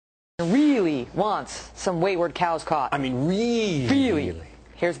Really wants some wayward cows caught. I mean, really.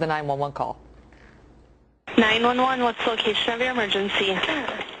 Here's the 911 call. 911, what's the location of your emergency?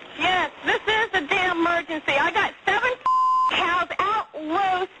 Yes, this is a damn emergency. I got 7 cows out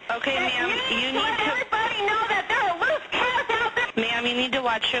loose. Okay, ma'am, you need let to... everybody know that there are loose cows out there. Ma'am, you need to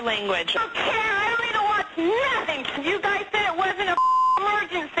watch your language. I don't care. I don't need to watch nothing. You guys said it wasn't a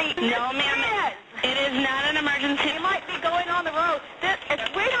emergency. No, ma'am, it is not an emergency. You might be going on the road.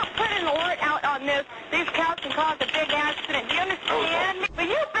 If we don't put an alert out on this, these cows can cause a big accident. Do you understand? But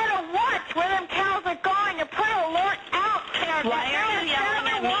you better watch where them cows are going and put an alert out there. Why are you yelling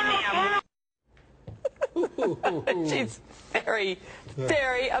at me, ma'am? She's very,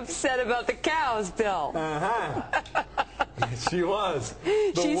 very upset about the cows, Bill. She was.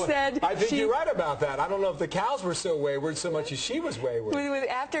 She said... I think you're right about that. I don't know if the cows were so wayward so much as she was wayward.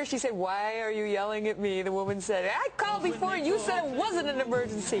 After she said, "Why are you yelling at me?" the woman said, "I called before and you said it wasn't an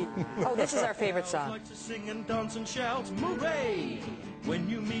emergency." Oh, this is our favorite song. Like to sing and dance and shout, "Hooray!" When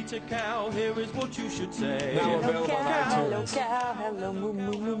you meet a cow, here is what you should say. Now available on Hello, iTunes. cow, hello, moo,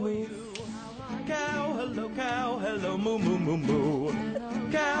 moo, moo, moo. Cow, hello, moo, moo, moo, moo.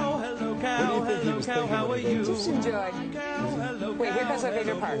 Cow, hello, cow, how are you? Just enjoy. Cow, hello, Wait, here comes my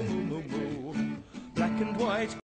favorite hello, part. moo, moo, moo, moo. Black and white.